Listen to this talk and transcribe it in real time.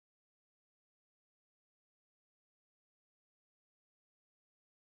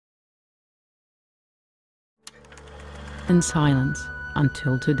in silence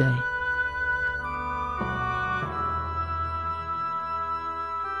until today.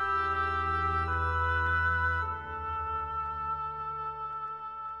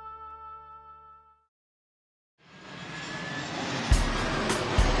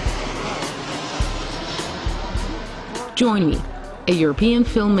 Join me, a European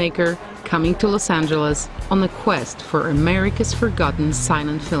filmmaker coming to Los Angeles on a quest for America's forgotten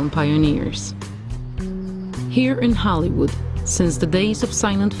silent film pioneers. Here in Hollywood, since the days of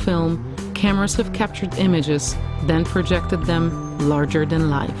silent film, cameras have captured images, then projected them larger than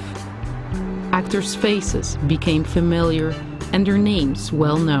life. Actors' faces became familiar and their names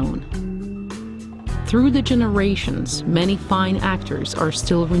well known. Through the generations, many fine actors are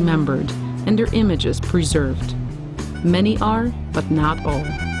still remembered and their images preserved. Many are, but not all.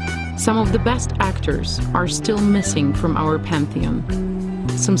 Some of the best actors are still missing from our pantheon.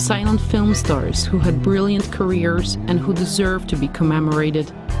 Some silent film stars who had brilliant careers and who deserve to be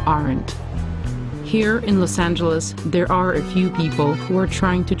commemorated aren't. Here in Los Angeles, there are a few people who are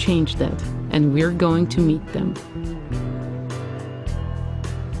trying to change that, and we're going to meet them.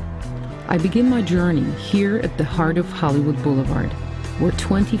 I begin my journey here at the heart of Hollywood Boulevard, where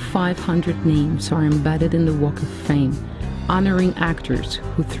 2,500 names are embedded in the Walk of Fame, honoring actors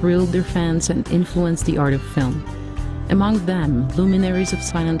who thrilled their fans and influenced the art of film. Among them, luminaries of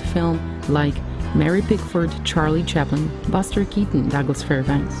silent film like Mary Pickford, Charlie Chaplin, Buster Keaton, Douglas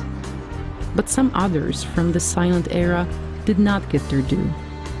Fairbanks. But some others from the silent era did not get their due.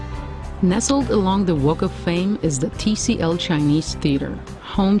 Nestled along the Walk of Fame is the TCL Chinese Theater,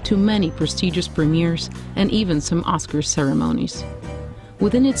 home to many prestigious premieres and even some Oscar ceremonies.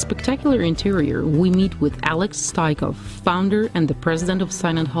 Within its spectacular interior, we meet with Alex Stykov, founder and the president of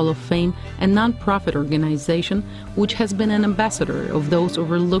Silent Hall of Fame, a non-profit organization which has been an ambassador of those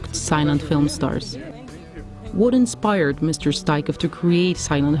overlooked silent film stars. What inspired Mr. Stykov to create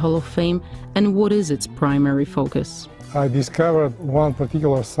Silent Hall of Fame, and what is its primary focus? I discovered one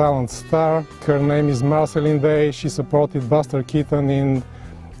particular silent star. Her name is Marceline. She supported Buster Keaton in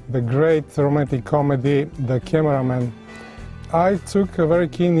the great romantic comedy, The Cameraman. I took a very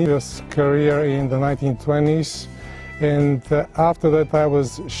keen interest career in the 1920s, and after that I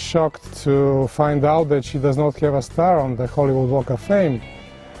was shocked to find out that she does not have a star on the Hollywood Walk of Fame.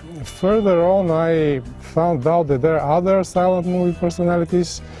 Further on, I found out that there are other silent movie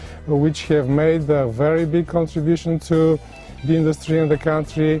personalities which have made a very big contribution to the industry and the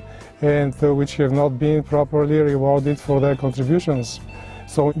country, and which have not been properly rewarded for their contributions.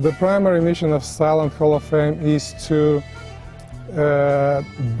 So the primary mission of Silent Hall of Fame is to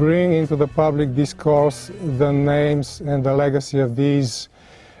bring into the public discourse the names and the legacy of these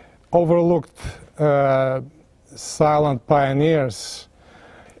overlooked silent pioneers,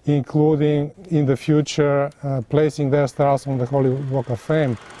 including in the future placing their stars on the Hollywood Walk of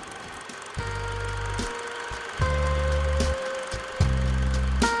Fame.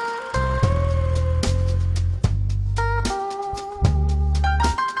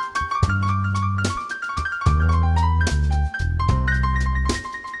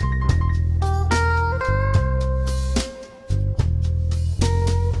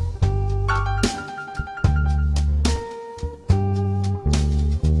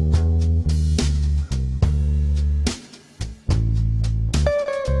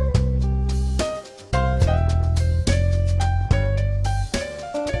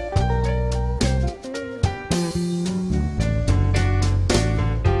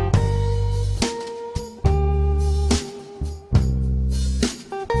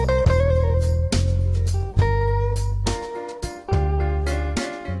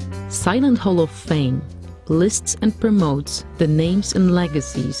 Silent Hall of Fame lists and promotes the names and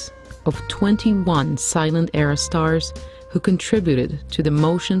legacies of 21 silent era stars who contributed to the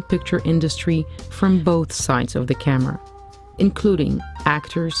motion picture industry from both sides of the camera, including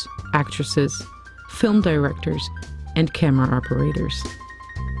actors, actresses, film directors, and camera operators.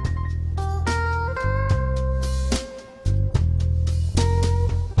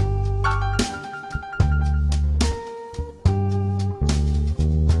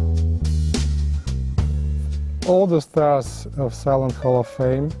 All the stars of Silent Hall of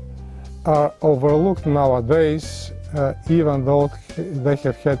Fame are overlooked nowadays, even though they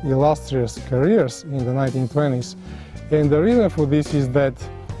have had illustrious careers in the 1920s. And the reason for this is that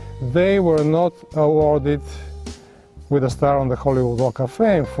they were not awarded with a star on the Hollywood Walk of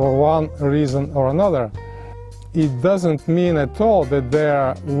Fame for one reason or another. It doesn't mean at all that they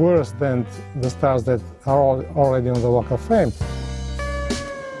are worse than the stars that are already on the Walk of Fame.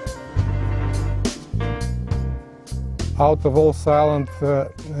 Out of all silent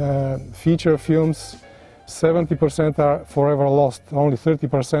feature films, 70% are forever lost, only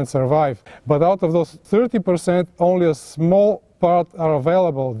 30% survive. But out of those 30%, only a small part are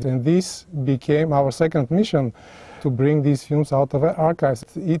available. And this became our second mission, to bring these films out of archives.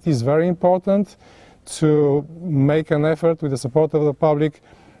 It is very important to make an effort with the support of the public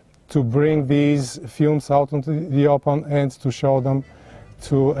to bring these films out into the open and to show them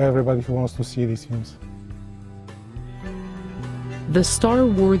to everybody who wants to see these films. The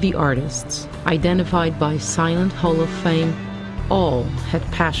star-worthy artists, identified by Silent Hall of Fame, all had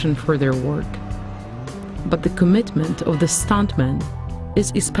passion for their work. But the commitment of the stuntmen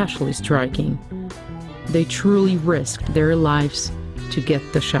is especially striking. They truly risked their lives to get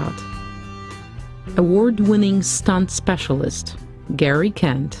the shot. Award-winning stunt specialist Gary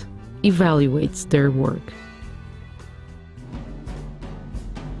Kent evaluates their work.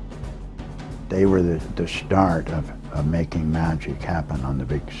 They were the start of making magic happen on the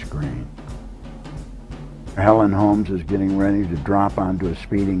big screen. Helen Holmes is getting ready to drop onto a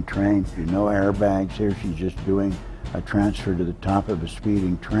speeding train. No airbags here, she's just doing a transfer to the top of a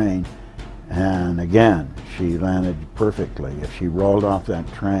speeding train. And again, she landed perfectly. If she rolled off that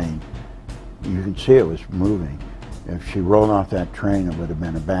train, you can see it was moving. If she rolled off that train, it would have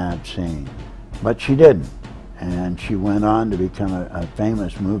been a bad scene. But she didn't. And she went on to become a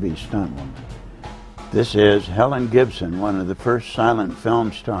famous movie stuntwoman. This is Helen Gibson, one of the first silent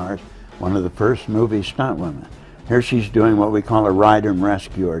film stars, one of the first movie stuntwomen. Here she's doing what we call a ride and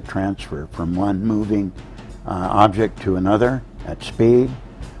rescue, or transfer from one moving object to another at speed.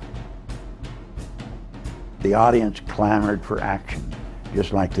 The audience clamored for action,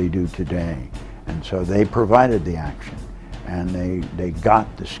 just like they do today. And so they provided the action, and they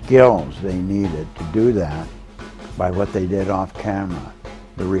got the skills they needed to do that by what they did off camera,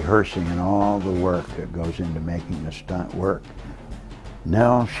 the rehearsing and all the work that goes into making the stunt work.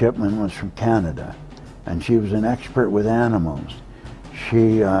 Nell Shipman was from Canada, and she was an expert with animals.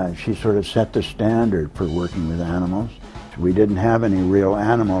 She sort of set the standard for working with animals. We didn't have any real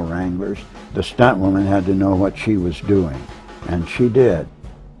animal wranglers. The stunt woman had to know what she was doing, and she did.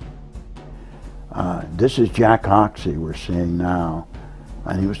 This is Jack Hoxie we're seeing now,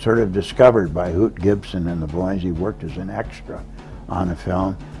 and he was sort of discovered by Hoot Gibson and the boys. He worked as an extra on a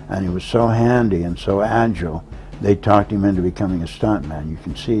film, and he was so handy and so agile, they talked him into becoming a stuntman. You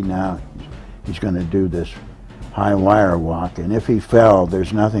can see now he's going to do this high wire walk, and if he fell,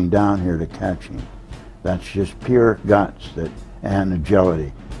 there's nothing down here to catch him. That's just pure guts and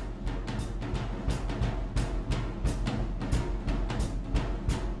agility.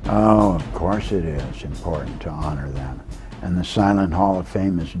 Oh, of course it is important to honor them. And the Silent Hall of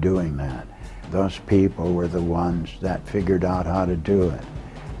Fame is doing that. Those people were the ones that figured out how to do it.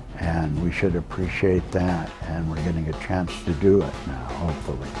 And we should appreciate that, and we're getting a chance to do it now,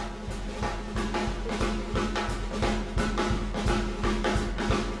 hopefully.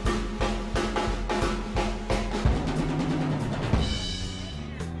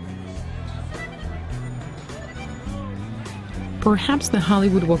 Perhaps the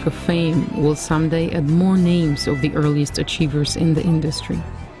Hollywood Walk of Fame will someday add more names of the earliest achievers in the industry.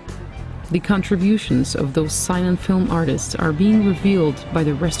 The contributions of those silent film artists are being revealed by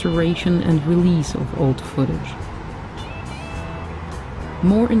the restoration and release of old footage.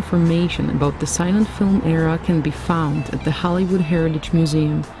 More information about the silent film era can be found at the Hollywood Heritage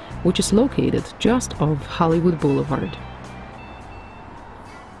Museum, which is located just off Hollywood Boulevard.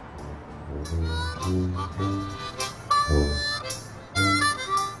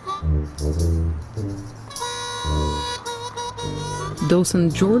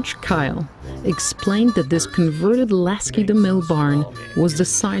 Docent George Kyle explained that this converted Lasky DeMille barn was the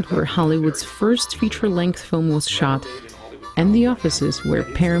site where Hollywood's first feature-length film was shot, and the offices where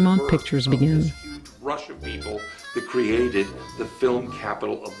Paramount Pictures began. Rush of people that created the film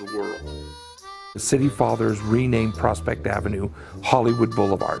capital of the world. The City Fathers renamed Prospect Avenue Hollywood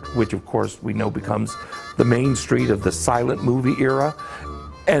Boulevard, which of course we know becomes the main street of the silent movie era,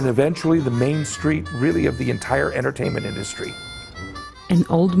 and eventually the main street really of the entire entertainment industry. An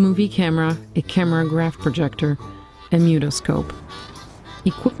old movie camera, a camerograph projector, a mutoscope.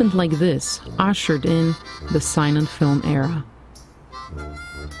 Equipment like this ushered in the silent film era.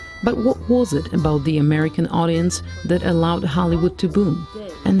 But what was it about the American audience that allowed Hollywood to boom?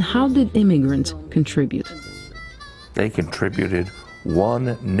 And how did immigrants contribute? They contributed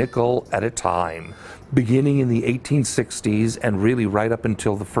one nickel at a time. Beginning in the 1860s and really right up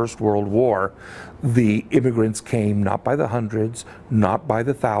until the First World War, the immigrants came not by the hundreds, not by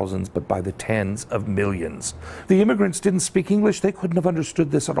the thousands, but by the tens of millions. The immigrants didn't speak English, they couldn't have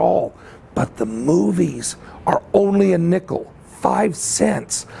understood this at all. But the movies are only a nickel, 5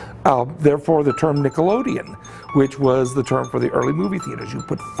 cents. Therefore, the term Nickelodeon, which was the term for the early movie theaters. You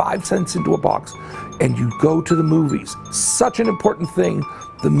put 5 cents into a box and you go to the movies. Such an important thing.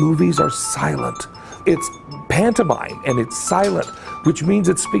 The movies are silent. It's pantomime and it's silent, which means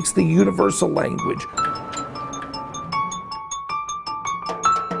it speaks the universal language.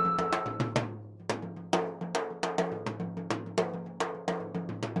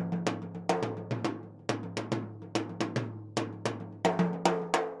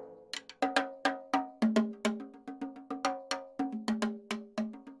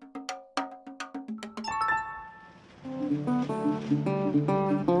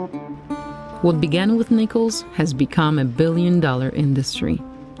 What began with nickels has become a billion-dollar industry.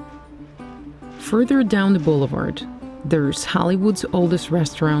 Further down the boulevard, there's Hollywood's oldest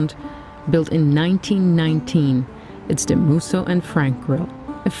restaurant, built in 1919. It's the Musso and Frank Grill,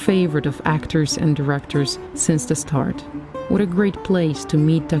 a favorite of actors and directors since the start. What a great place to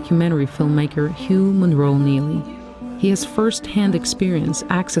meet documentary filmmaker Hugh Monroe Neely. He has first-hand experience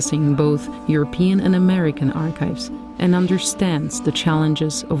accessing both European and American archives and understands the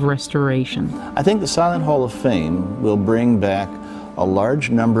challenges of restoration. I think the Silent Hall of Fame will bring back a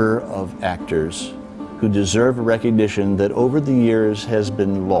large number of actors who deserve a recognition that over the years has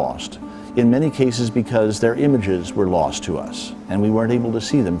been lost, in many cases because their images were lost to us and we weren't able to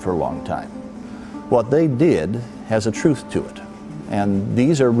see them for a long time. What they did has a truth to it, and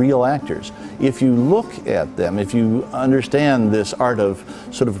these are real actors. If you look at them, if you understand this art of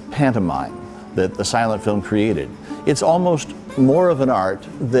sort of pantomime that the silent film created, it's almost more of an art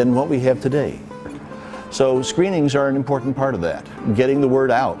than what we have today. So screenings are an important part of that. Getting the word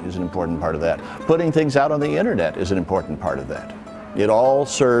out is an important part of that. Putting things out on the internet is an important part of that. It all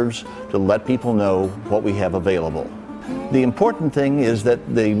serves to let people know what we have available. The important thing is that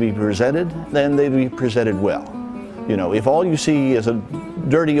they be presented, then they be presented well. You know, if all you see is a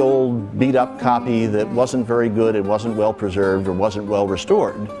dirty old beat up copy that wasn't very good, it wasn't well preserved or wasn't well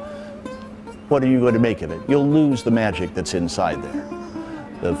restored, what are you going to make of it? You'll lose the magic that's inside there.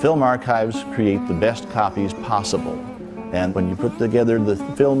 The film archives create the best copies possible. And when you put together the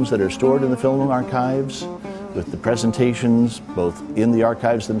films that are stored in the film archives with the presentations both in the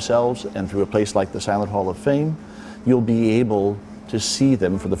archives themselves and through a place like the Silent Hall of Fame, you'll be able to see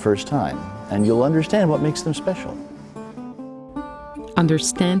them for the first time and you'll understand what makes them special.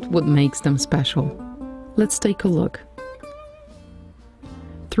 Understand what makes them special. Let's take a look.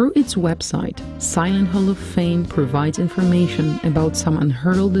 Through its website, Silent Hall of Fame provides information about some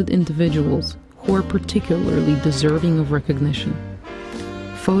unheralded individuals who are particularly deserving of recognition.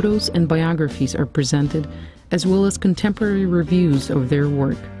 Photos and biographies are presented, as well as contemporary reviews of their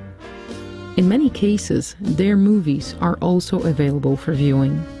work. In many cases, their movies are also available for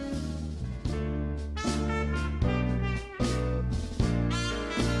viewing.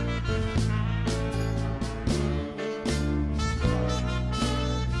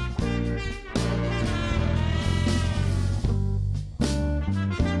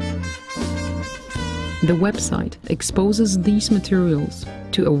 The website exposes these materials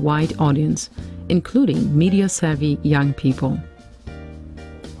to a wide audience, including media-savvy young people.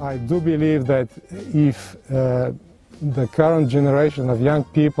 I do believe that if the current generation of young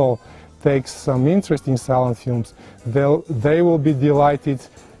people takes some interest in silent films, they will be delighted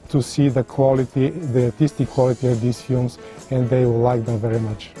to see the quality, the artistic quality of these films, and they will like them very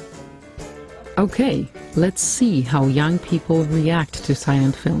much. Okay, let's see how young people react to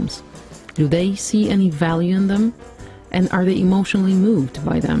silent films. Do they see any value in them? And are they emotionally moved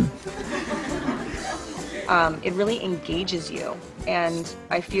by them? It really engages you, and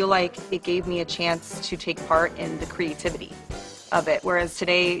I feel like it gave me a chance to take part in the creativity of it, whereas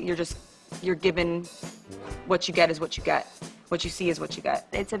today you're given what you get is what you get. What you see is what you get.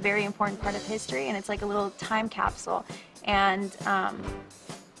 It's a very important part of history, and it's like a little time capsule. And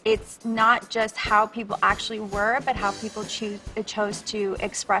it's not just how people actually were, but how people chose to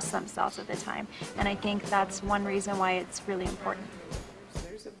express themselves at the time. And I think that's one reason why it's really important.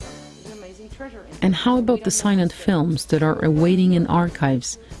 There's an amazing treasure in it. And how about the silent films that are awaiting in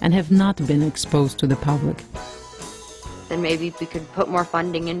archives and have not been exposed to the public? Then maybe we could put more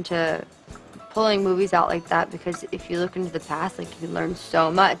funding into pulling movies out like that, because if you look into the past, like, you learn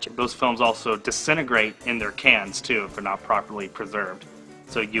so much. Those films also disintegrate in their cans too if they're not properly preserved.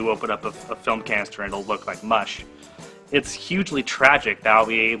 So you open up a film canister and it'll look like mush. It's hugely tragic that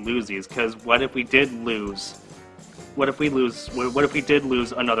we lose these, because what if we did lose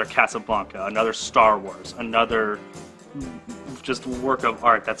another Casablanca, another Star Wars, another just work of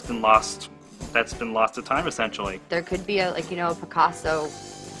art that's been lost to time essentially. There could be a Picasso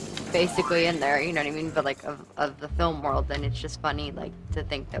basically in there, you know what I mean? But like of the film world, and it's just funny like to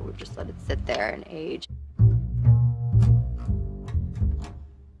think that we've just let it sit there and age.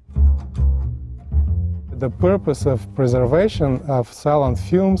 The purpose of preservation of silent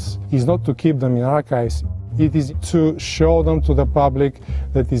films is not to keep them in archives. It is to show them to the public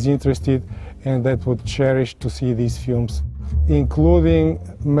that is interested and that would cherish to see these films, including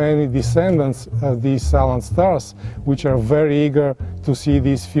many descendants of these silent stars, which are very eager to see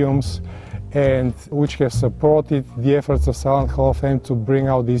these films and which have supported the efforts of Silent Hall of Fame to bring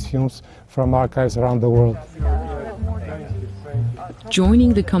out these films from archives around the world.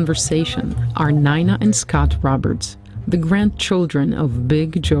 Joining the conversation are Nina and Scott Roberts, the grandchildren of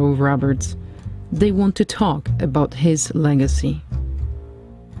Big Joe Roberts. They want to talk about his legacy.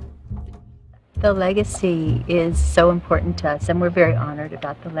 The legacy is so important to us, and we're very honored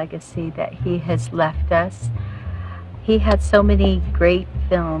about the legacy that he has left us. He had so many great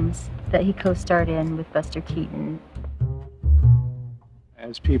films that he co-starred in with Buster Keaton.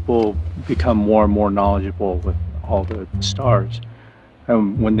 As people become more and more knowledgeable with all the stars,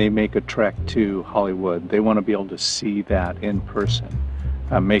 when they make a trek to Hollywood, they want to be able to see that in person,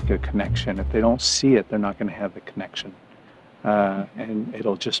 make a connection. If they don't see it, they're not going to have the connection. And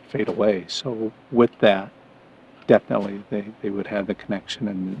it'll just fade away. So with that, definitely they would have the connection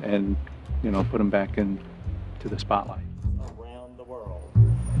and you know, put them back into the spotlight. Around the world.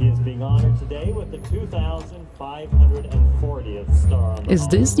 He is being honored today with the 2,540th star on the Is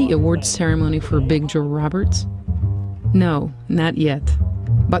this the awards ceremony for Big Joe Roberts? No, not yet.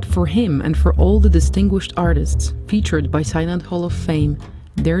 But for him and for all the distinguished artists featured by Silent Hall of Fame,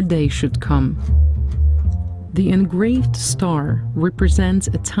 their day should come. The engraved star represents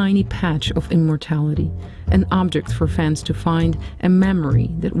a tiny patch of immortality, an object for fans to find, a memory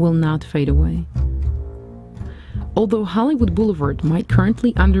that will not fade away. Although Hollywood Boulevard might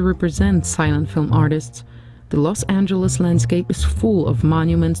currently underrepresent silent film artists, the Los Angeles landscape is full of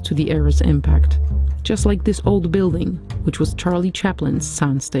monuments to the era's impact, just like this old building, which was Charlie Chaplin's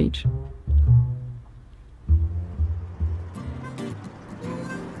soundstage.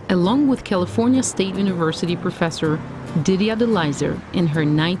 Along with California State University professor Didia DeLizer in her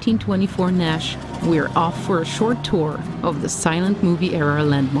 1924 Nash, we're off for a short tour of the silent movie era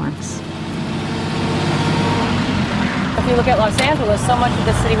landmarks. If you look at Los Angeles, so much of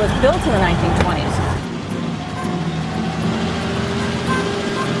the city was built in the 1920s.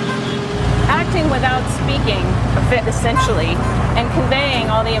 Acting without speaking, essentially, and conveying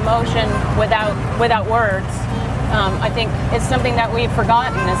all the emotion without words, I think is something that we've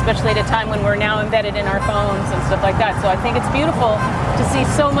forgotten, especially at a time when we're now embedded in our phones and stuff like that. So I think it's beautiful to see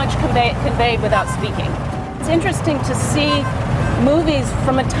so much conveyed without speaking. It's interesting to see movies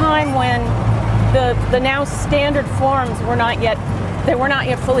from a time when the now standard forms were not yet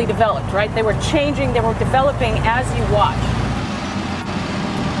fully developed, right? They were changing, they were developing as you watch.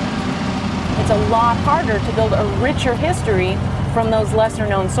 It's a lot harder to build a richer history from those lesser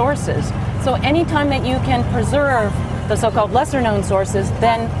known sources. So anytime that you can preserve the so-called lesser known sources,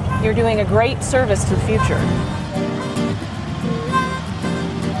 then you're doing a great service to the future.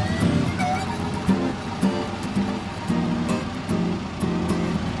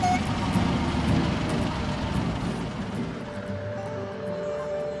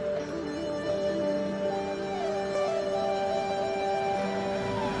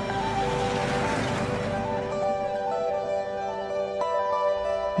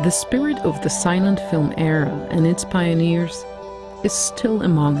 The spirit of the silent film era and its pioneers is still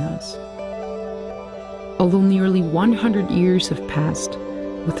among us. Although nearly 100 years have passed,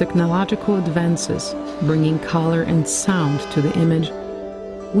 with technological advances bringing color and sound to the image,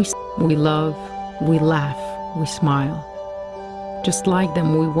 we love, we laugh, we smile. Just like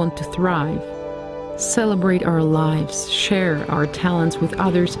them, we want to thrive, celebrate our lives, share our talents with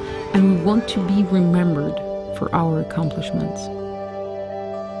others, and we want to be remembered for our accomplishments.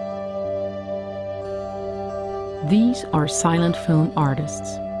 These are silent film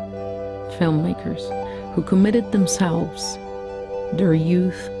artists, filmmakers, who committed themselves, their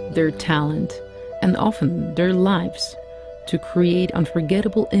youth, their talent, and often their lives to create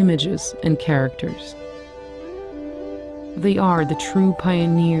unforgettable images and characters. They are the true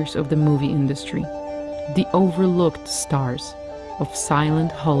pioneers of the movie industry, the overlooked stars of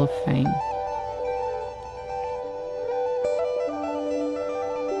Silent Hall of Fame.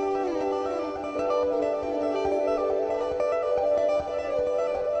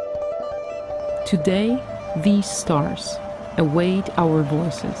 Today, these stars await our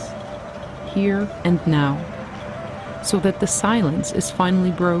voices, here and now, so that the silence is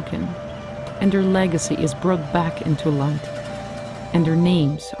finally broken and their legacy is brought back into light. and their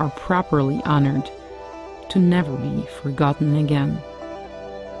names are properly honored, to never be forgotten again.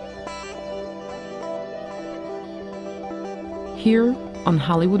 Here on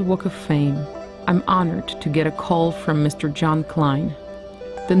Hollywood Walk of Fame, I'm honored to get a call from Mr. John Klein,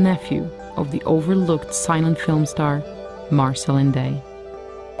 the nephew of the overlooked silent film star Marceline Day.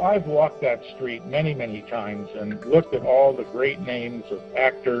 I've walked that street many, many times and looked at all the great names of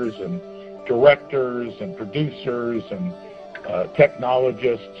actors and directors and producers and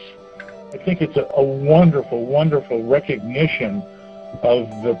technologists. I think it's a wonderful, wonderful recognition of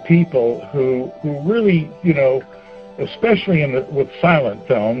the people who really, you know, especially with silent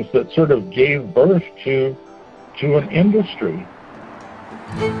films, that sort of gave birth to an industry.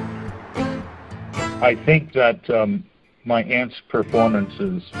 I think that my aunt's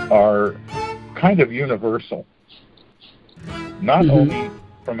performances are kind of universal, not only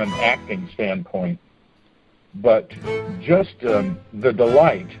from an acting standpoint, but just the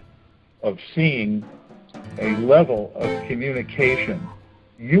delight of seeing a level of communication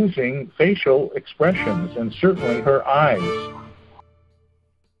using facial expressions, and certainly her eyes.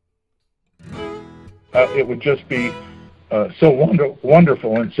 It would just be so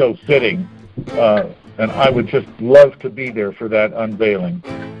wonderful and so fitting, and I would just love to be there for that unveiling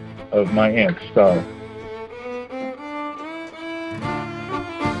of my aunt's star.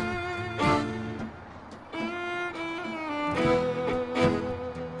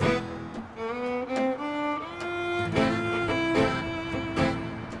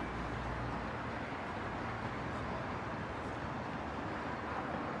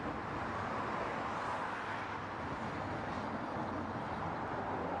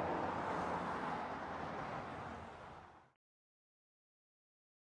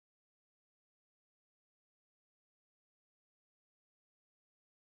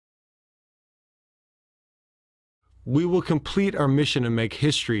 We will complete our mission to make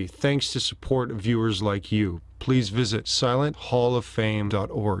history thanks to support of viewers like you. Please visit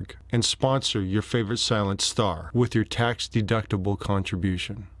silenthalloffame.org and sponsor your favorite silent star with your tax-deductible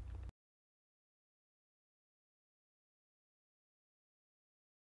contribution.